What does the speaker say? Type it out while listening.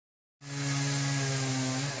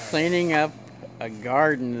cleaning up a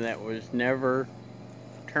garden that was never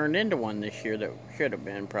turned into one this year that should have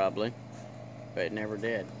been probably, but it never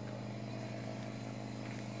did.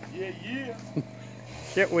 Yeah, yeah.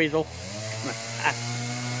 Shit weasel.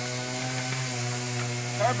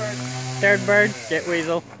 Starbird. Third bird, shit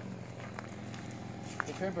weasel.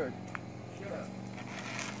 The Starbird. Shut up.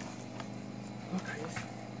 Look, Chris.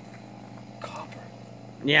 Copper.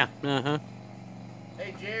 Yeah, uh-huh.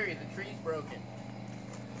 Hey, Jerry, the tree's broken.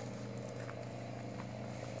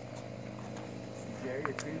 Jerry,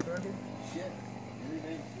 the tree's broken? Shit. Your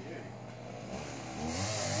name's Jerry.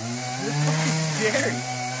 This fucking Jerry.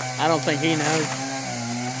 I don't think he knows.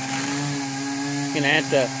 Gonna have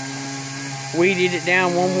to weed eat it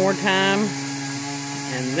down one more time,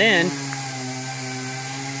 and then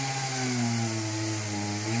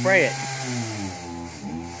spray it.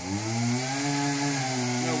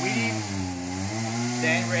 No, weed eat,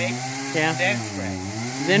 then rake, Yeah. then spray.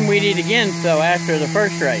 Then weed eat again, so after the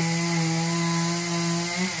first rake.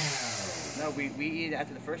 No, we eat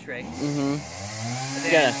after the first rake. Mm-hmm. And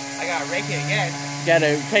then I gotta rake it again.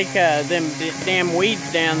 Gotta take them damn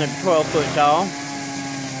weeds down that are 12 foot tall.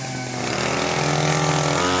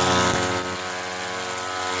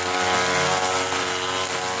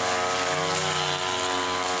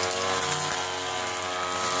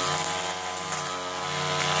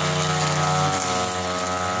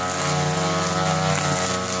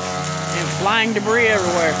 And flying debris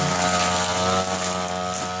everywhere.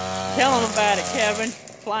 Tell them about it, Kevin.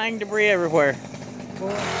 Flying debris everywhere. Well,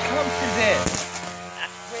 it comes to this.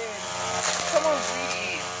 When someone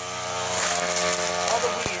weed eats all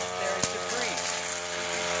the weeds, there is debris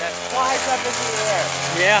that flies up into the air.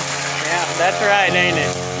 Yeah, that's right, ain't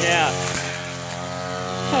it? Yeah.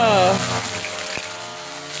 Oh.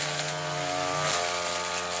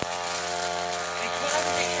 It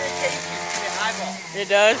causes the irritation to the eyeball. It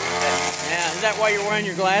does? Yeah, is that why you're wearing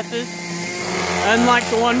your glasses? Unlike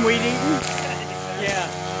the one we'd eaten? Yeah.